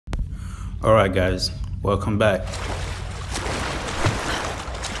Alright guys, welcome back.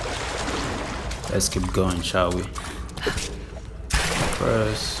 Let's keep going, shall we?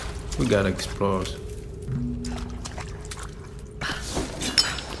 First, we gotta explore.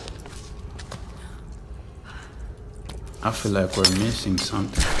 I feel like we're missing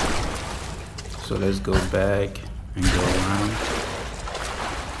something. So let's go back and go around.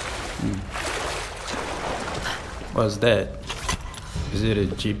 What's that? Is it a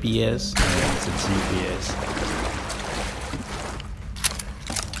GPS? Yeah, it's a GPS.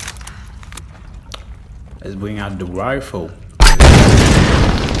 Let's bring out the rifle.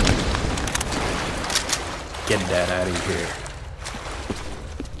 Get that out of here.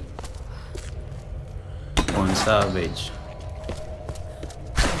 One salvage.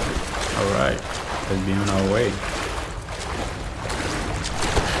 Alright, let's be on our way.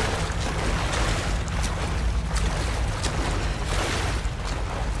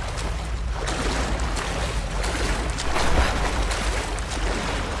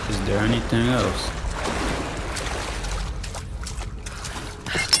 Is there anything else?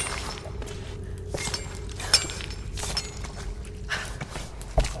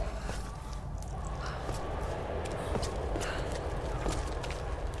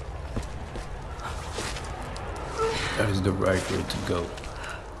 That is the right way to go.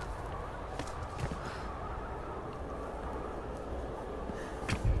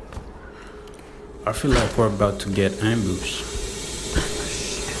 I feel like we're about to get ambushed.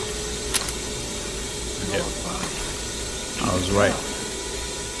 Yeah, I was right.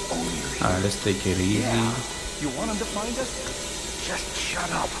 Alright, let's take it easy. You want him to find us? Just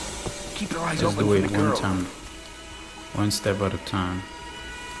shut up. Keep your eyes Let's open do for it the girl. one time. One step at a time.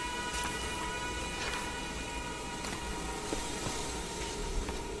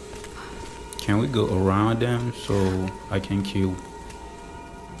 Can we go around them so I can kill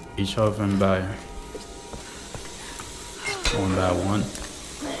each of them by one?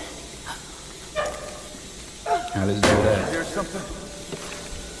 Now let's do that. Here's something.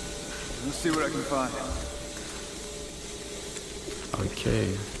 Let's see what I can find. Okay.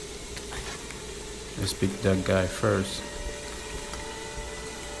 Let's pick that guy first.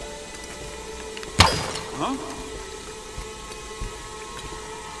 Huh?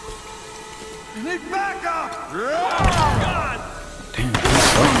 I need backup! God! Damn, he's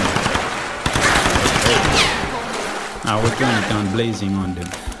strong. Okay. Now we're going down blazing on them.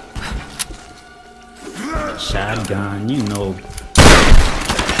 Shotgun, you know.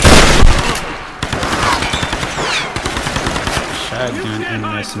 Shotgun ain't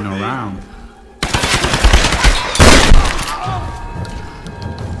messing around.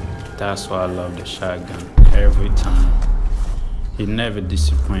 That's why I love the shotgun. Every time. It never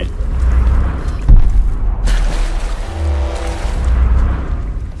disappoints.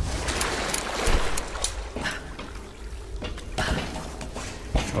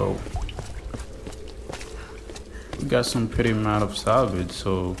 Oh. We got some pretty amount of salvage,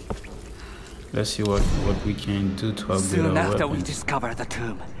 so let's see what we can do to upgrade Soon our after we weapons. discovered the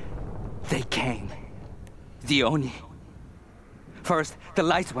tomb, they came. The Oni. First, the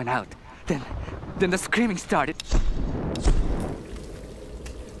lights went out. Then the screaming started.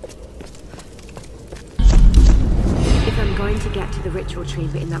 If I'm going to get to the ritual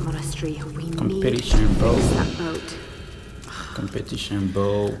chamber in that monastery, we need to Competition bow. fix that boat. Competition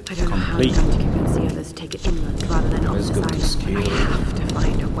bow I don't know how I'm complete. going to convince the others to take it inland rather than off Let's the go to side. scale. I have to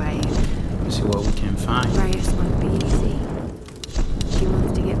find a way. Let's see what we can find. Reyes won't be easy. She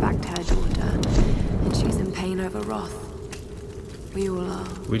wants to get back to her daughter, and she's in pain over Roth. We all are.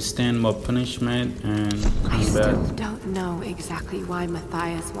 Withstand more punishment and I still combat. don't know exactly why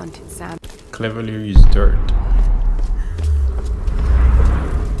Matthias wanted Sam. Cleverly use dirt.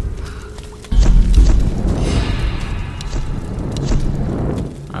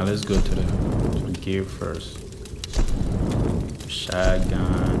 Alright, let's go to the gear first.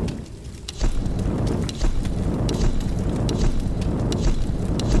 Shotgun.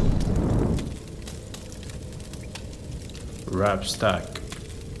 Wrap stack.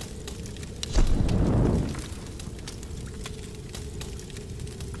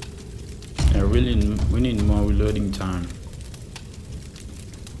 Yeah, really, we need more reloading time.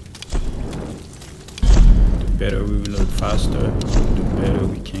 The better we reload faster, the better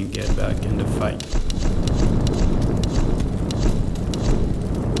we can get back in the fight.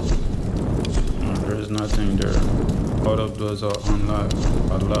 No, there's nothing there. All of those are unlocked.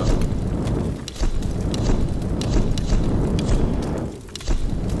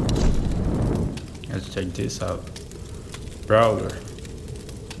 Let's check this out. Brawler.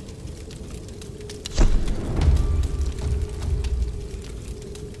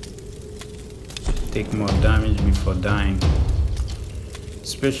 Take more damage before dying.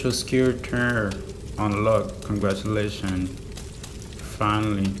 Special skill turn unlocked. Congratulations.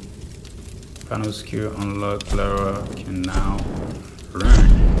 Finally. Final skill unlocked. Lara can now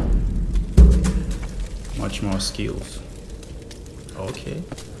learn much more skills. Okay.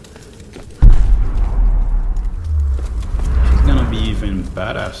 She's gonna be even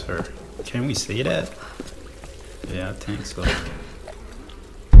badasser. Can we say that? Yeah, I think so.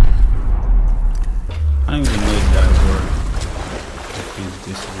 I don't even know if that word. If it's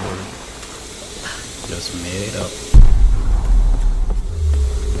this word. Just made it up.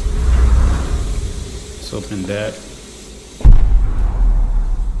 Let's open that.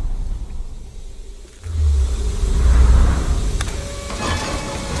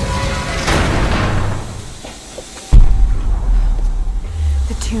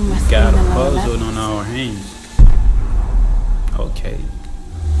 The tomb must be Got in a the lower puzzle levels. on our hands. Okay.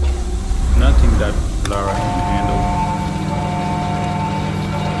 Nothing that Lara can handle.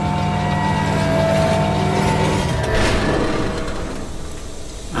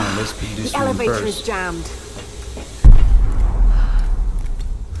 Now let's beat this The one elevator is first. jammed.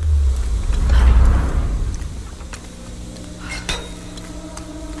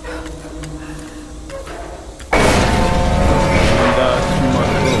 And two more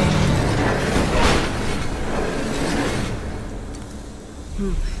to go.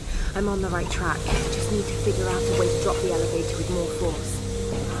 I'm on the right track. Just need to figure out a way to drop the elevator with more force.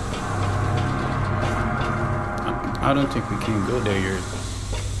 I don't think we can go there yet.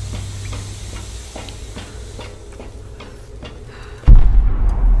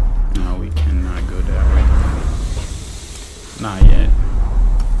 No, we cannot go that way. Not yet,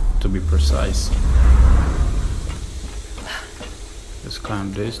 to be precise. Let's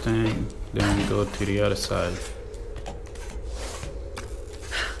climb this thing, then we go to the other side.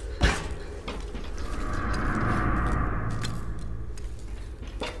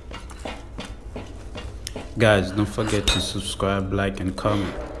 Guys, don't forget to subscribe, like, and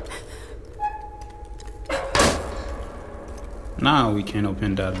comment. Now we can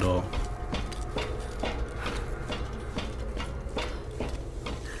open that door.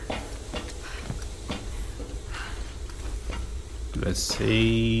 Let's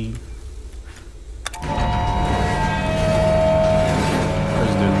see.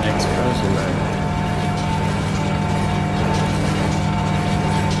 Where's the next puzzle at?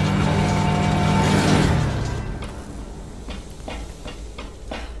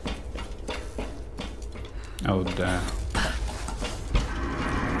 Oh, damn.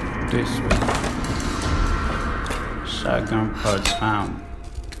 This way. Shotgun parts found.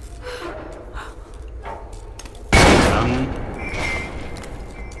 That one.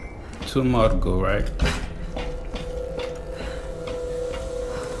 Two more to go, right?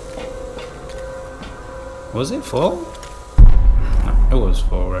 Was it 4? No, it was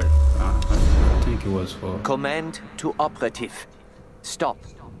 4, right? I think it was 4. Command to operative. Stop.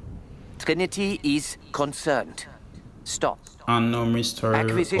 Trinity is concerned. Stop. Unknown mysterious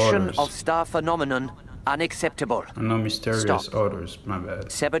Acquisition orders. of star phenomenon unacceptable. Unknown mysterious Stop. orders. My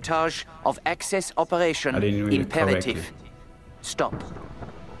bad. Sabotage of access operation I didn't read it imperative. correctly. Stop.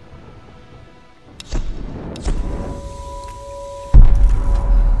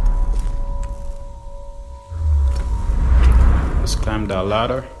 Let's climb that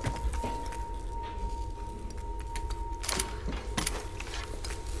ladder.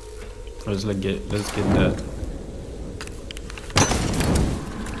 Let's get that.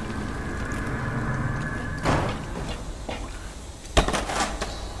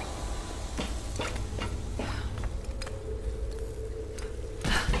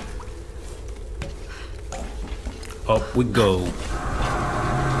 Up we go.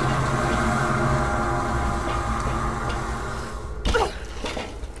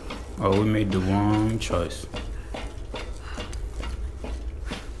 Oh, we made the wrong choice.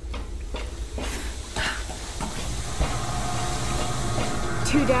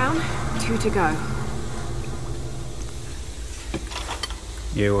 Two down, two to go.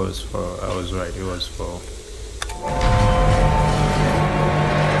 Yeah, it was 4. I was right. It was 4.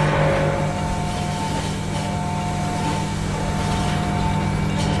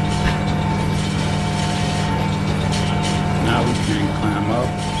 Now we can climb up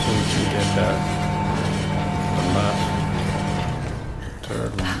so we can get that. The last,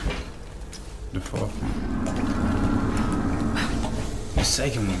 third one, the 4th one, the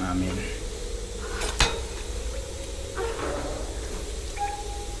 2nd one. I mean.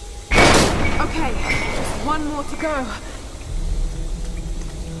 Okay, just one more to go.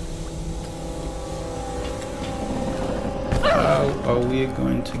 How are we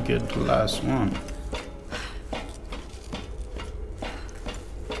going to get the last one?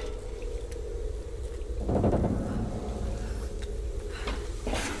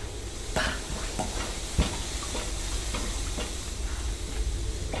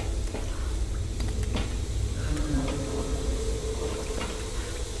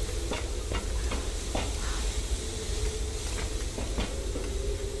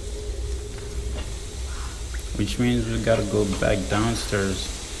 which means we gotta go back downstairs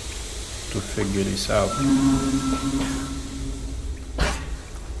to figure this out.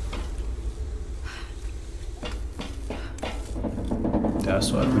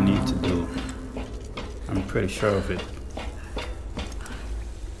 That's what we need to do. I'm pretty sure of it.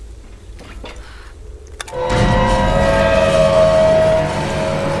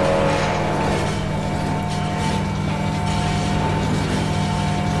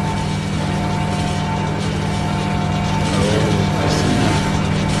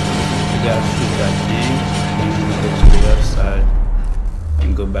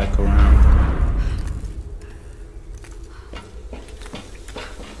 Back around.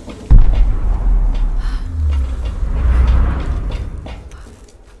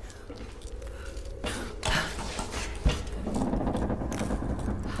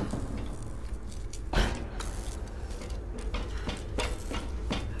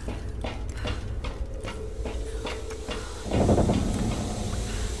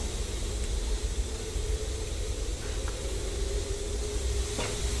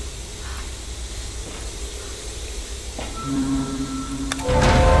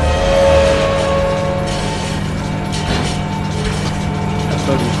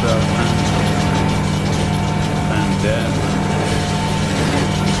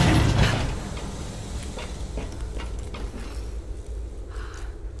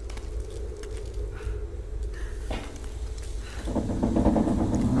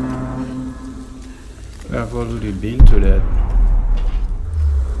 I've already been to that.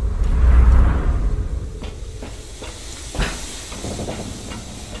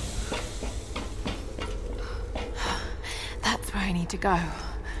 That's where I need to go.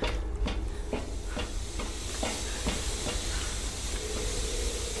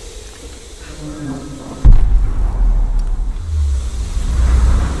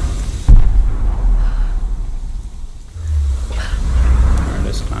 Alright,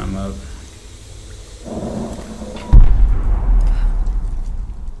 let's climb up.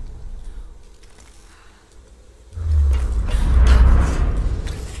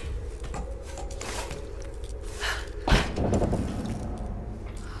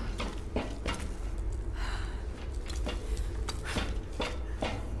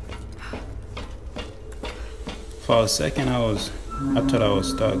 For a second I thought I was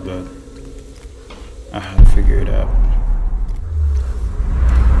stuck, but I had to figure it out.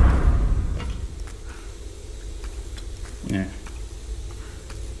 Yeah.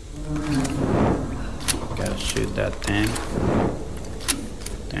 Gotta shoot that thing.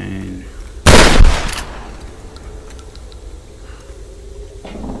 Dang.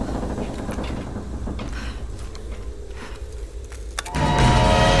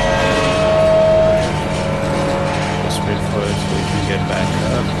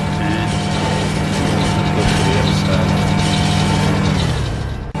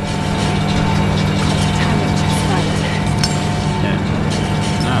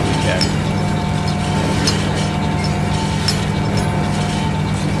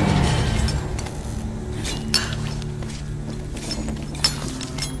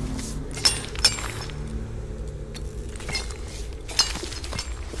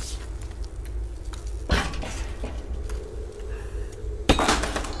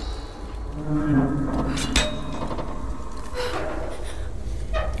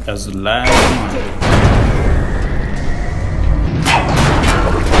 That's the last one.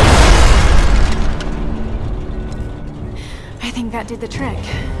 I think that did the trick.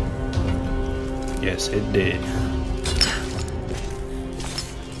 Yes, it did.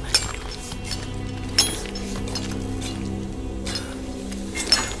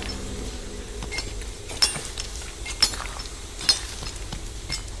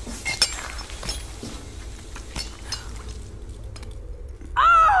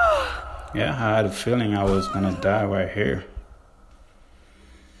 Yeah, I had a feeling I was gonna die right here.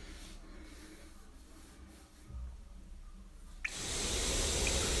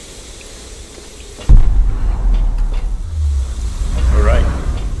 All right.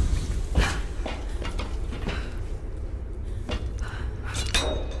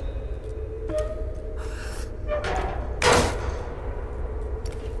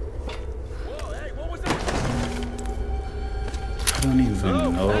 I don't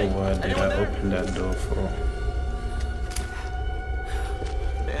even know why did I open that door for.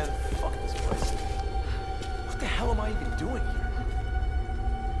 Man, fuck this place. What the hell am I even doing here?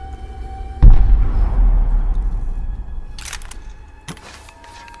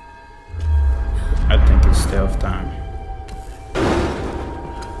 I think it's stealth time.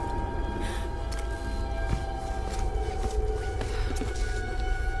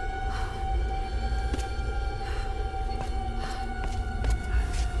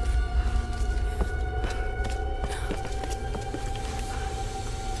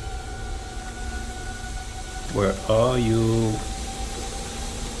 Where are you?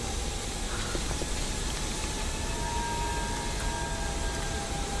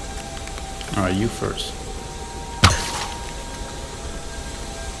 Alright, you first.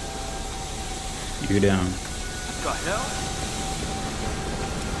 You down. What the hell?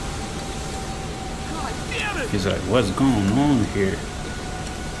 God damn it! He's like, what's going on here?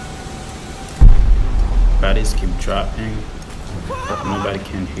 Bodies keep dropping. Nobody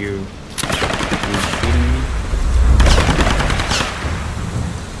can hear who's shooting me.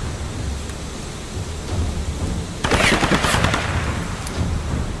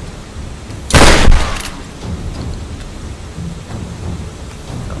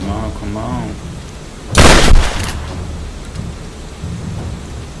 Come on, come on.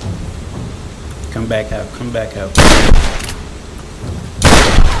 Come back out, come back out.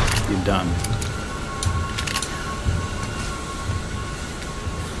 You're done.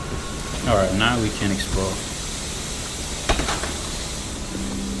 Alright, now we can explore.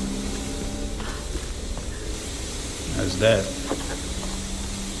 That's that.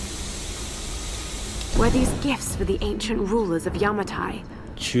 Were these gifts for the ancient rulers of Yamatai?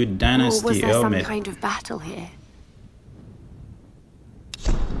 Chu Or was Dynasty there some helmet. kind of battle here?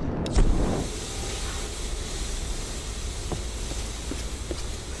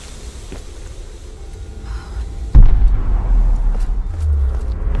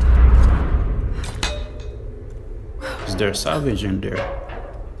 Is there salvage in there?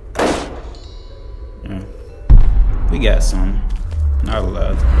 Yeah. We got some. Not a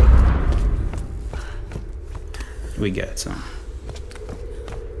lot, but we got some.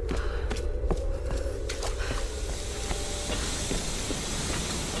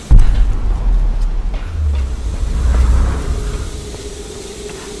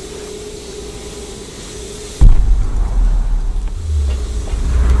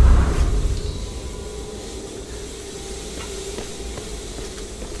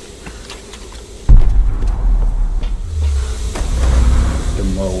 The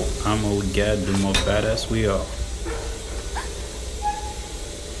more ammo we get, the more badass we are.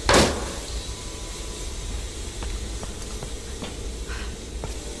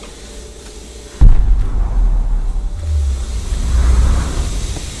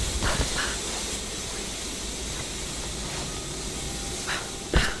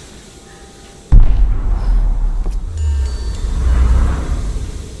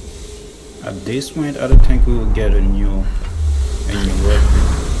 At this point, I don't think we will get a new weapon,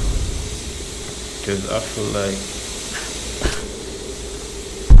 because I feel like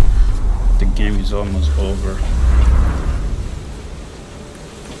the game is almost over.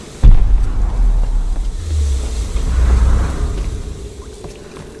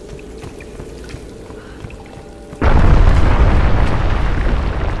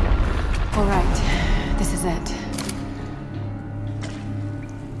 All right, this is it.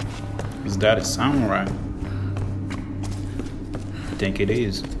 Is that a samurai? I think it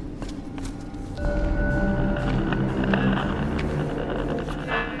is.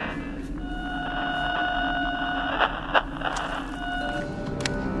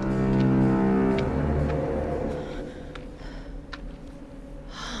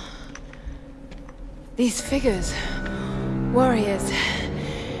 These figures, warriors,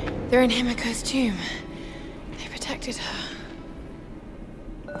 they're in Himiko's tomb. They protected her.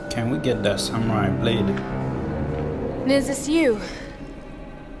 Can we get that samurai blade? And is this you?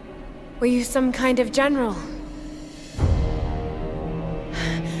 Were you some kind of general?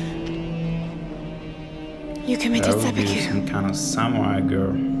 You committed That would be seppuku. some kind of samurai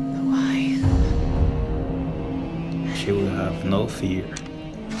girl. Why? She will have no fear.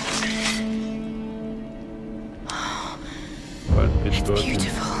 But it's broken.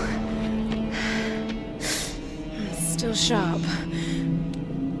 Beautiful. It's still sharp.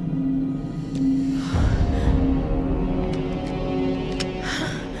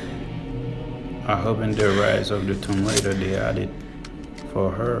 I hope in the Rise of the Tomb Raider they added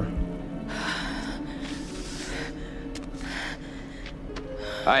for her.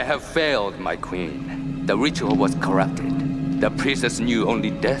 I have failed, my queen. The ritual was corrupted. The priestess knew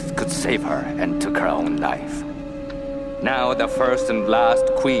only death could save her and took her own life. Now the first and last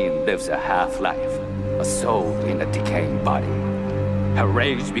queen lives a half-life, a soul in a decaying body. Her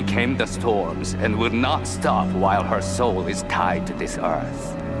rage became the storms and will not stop while her soul is tied to this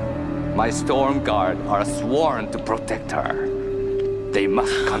earth. My storm guard are sworn to protect her. They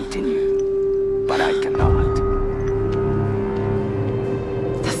must continue, but I cannot.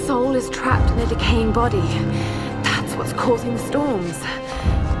 The soul is trapped in a decaying body. That's what's causing the storms.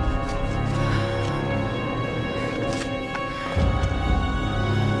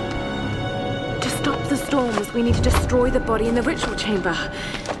 To stop the storms, we need to destroy the body in the ritual chamber.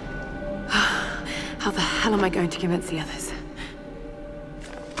 How the hell am I going to convince the others?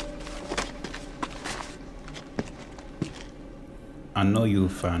 I know you'll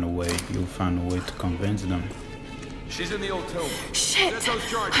find a way. You'll find a way to convince them. She's in the old tomb. Shit!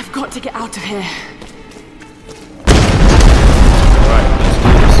 I've got to get out of here. Alright, let's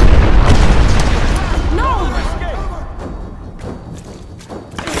do this. No!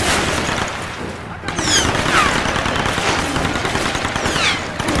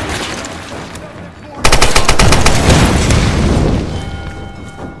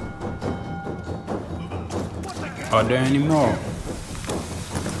 Are there any more?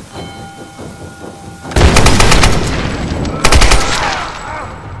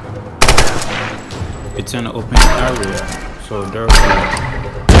 It's an open area, so there are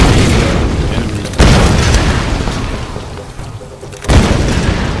enemies.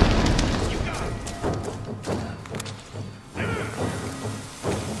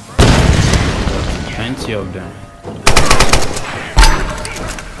 Plenty of them.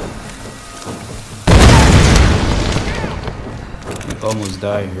 We almost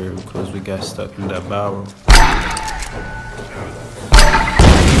died here because we got stuck in that barrel.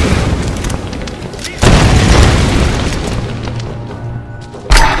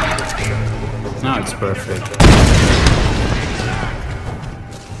 Now it's perfect.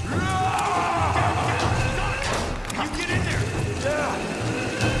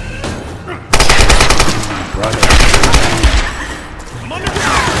 Brother.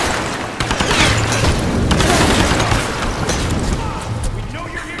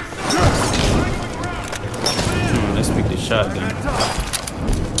 Let's pick the shotgun.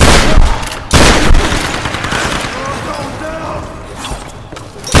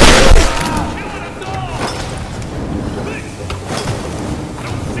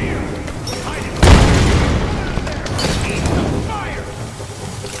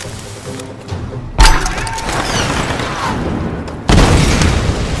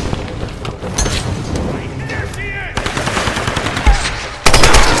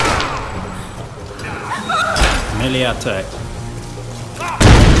 Melee attack.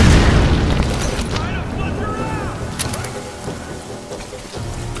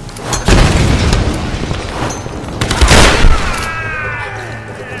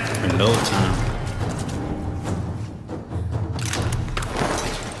 Reload time.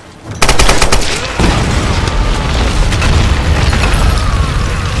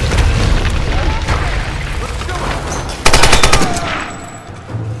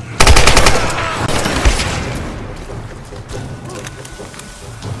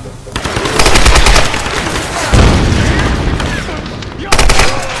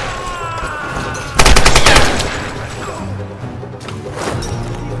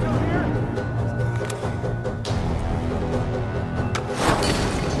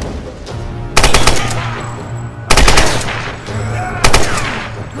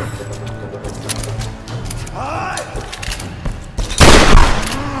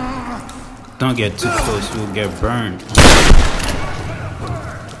 Don't get too close, you'll get burned.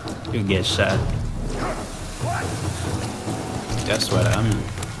 You'll get shot. That's what I mean.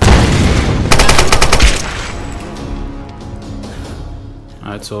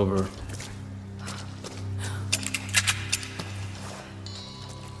 It's over.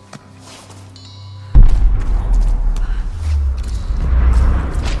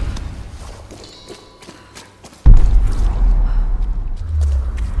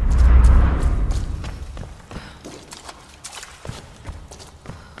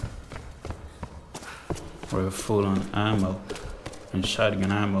 We're full on ammo and shotgun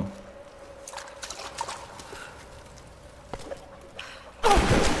ammo.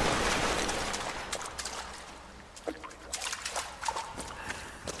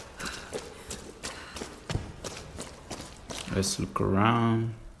 Let's look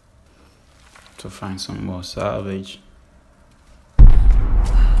around to find some more salvage.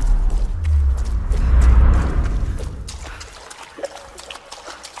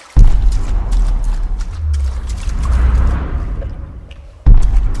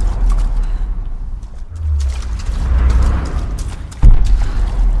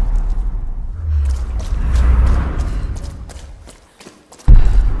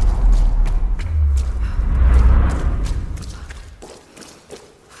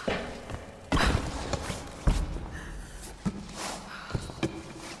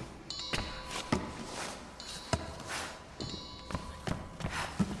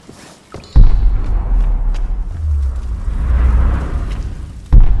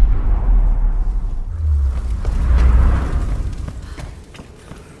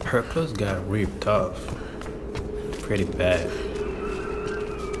 Her clothes got ripped off. Pretty bad.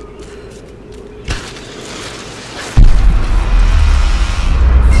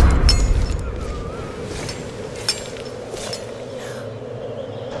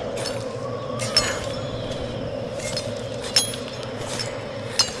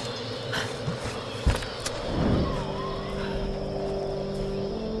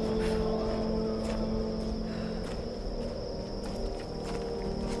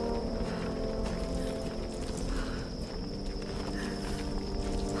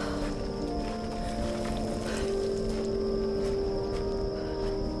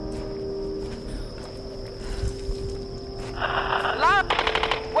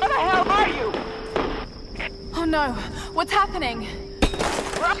 No, what's happening?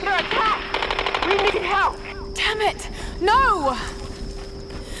 We're under attack! We need help! Damn it! No!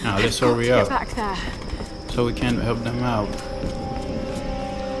 Now let's hurry up Get back there. so we can help them out.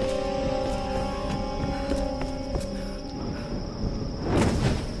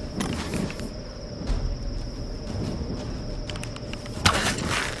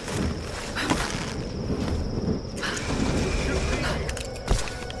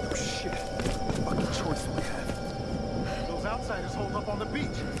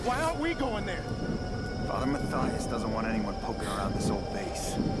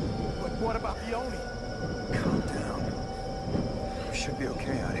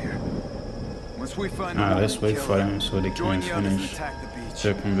 Let's wait for them so they can finish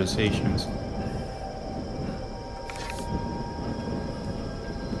their conversations.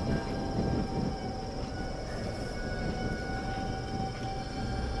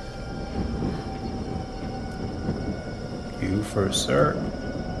 You first, sir.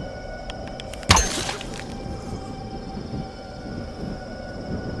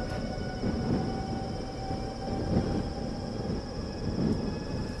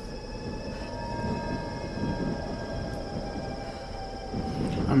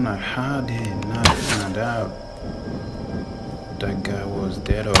 I'm like, how did I not find out that guy was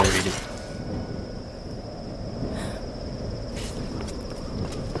dead already?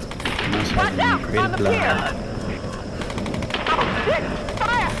 Must have been pretty blind. Oh shit!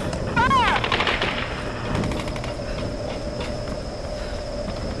 Fire! Fire!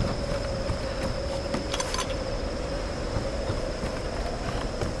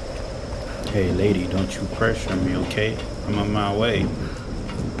 Hey lady, don't you pressure me, okay? I'm on my way.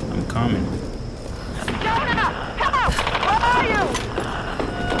 I'm coming. Jonah! Come on! Where are you?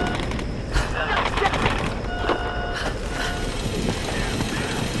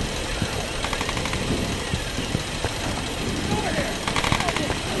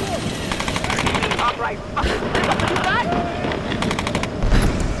 All right, fuck. You got?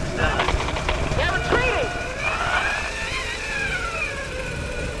 They're retreating!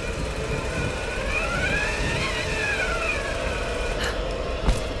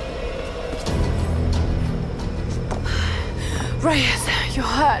 Reyes, you're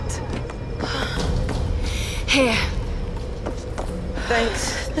hurt. Here. Thanks.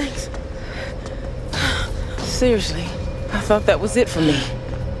 Seriously, I thought that was it for me.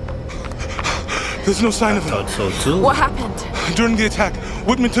 There's no sign of him. Thought so too. What happened? During the attack,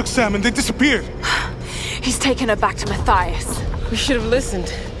 Whitman took Sam and they disappeared. He's taken her back to Matthias. We should have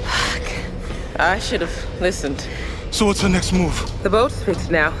listened. I should have listened. So what's our next move? The boat's fixed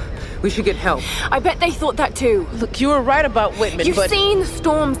now. We should get help. I bet they thought that too. Look, you were right about Whitman, You've but... seen the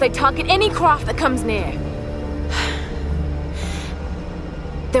storms. They target any craft that comes near.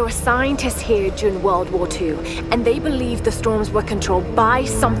 There were scientists here during World War II, and they believed the storms were controlled by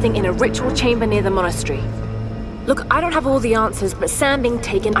something in a ritual chamber near the monastery. Look, I don't have all the answers, but Sam being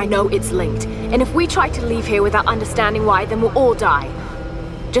taken, I know it's linked. And if we try to leave here without understanding why, then we'll all die.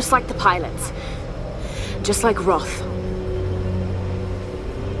 Just like the pilots. Just like Roth.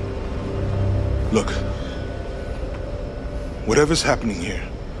 Look. Whatever's happening here,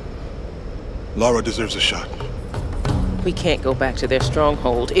 Lara deserves a shot. We can't go back to their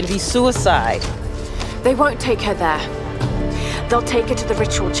stronghold. It'd be suicide. They won't take her there. They'll take her to the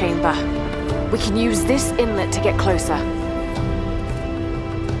ritual chamber. We can use this inlet to get closer.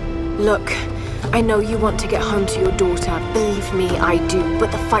 Look, I know you want to get home to your daughter. Believe me, I do.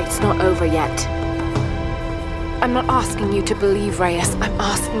 But the fight's not over yet. I'm not asking you to believe, Reyes. I'm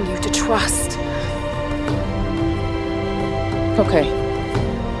asking you to trust. Okay.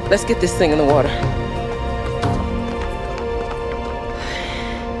 Let's get this thing in the water.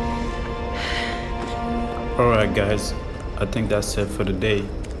 Alright guys, I think that's it for the day.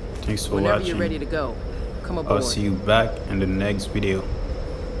 Thanks for Whenever watching. you're ready to go, come aboard. I'll see you back in the next video.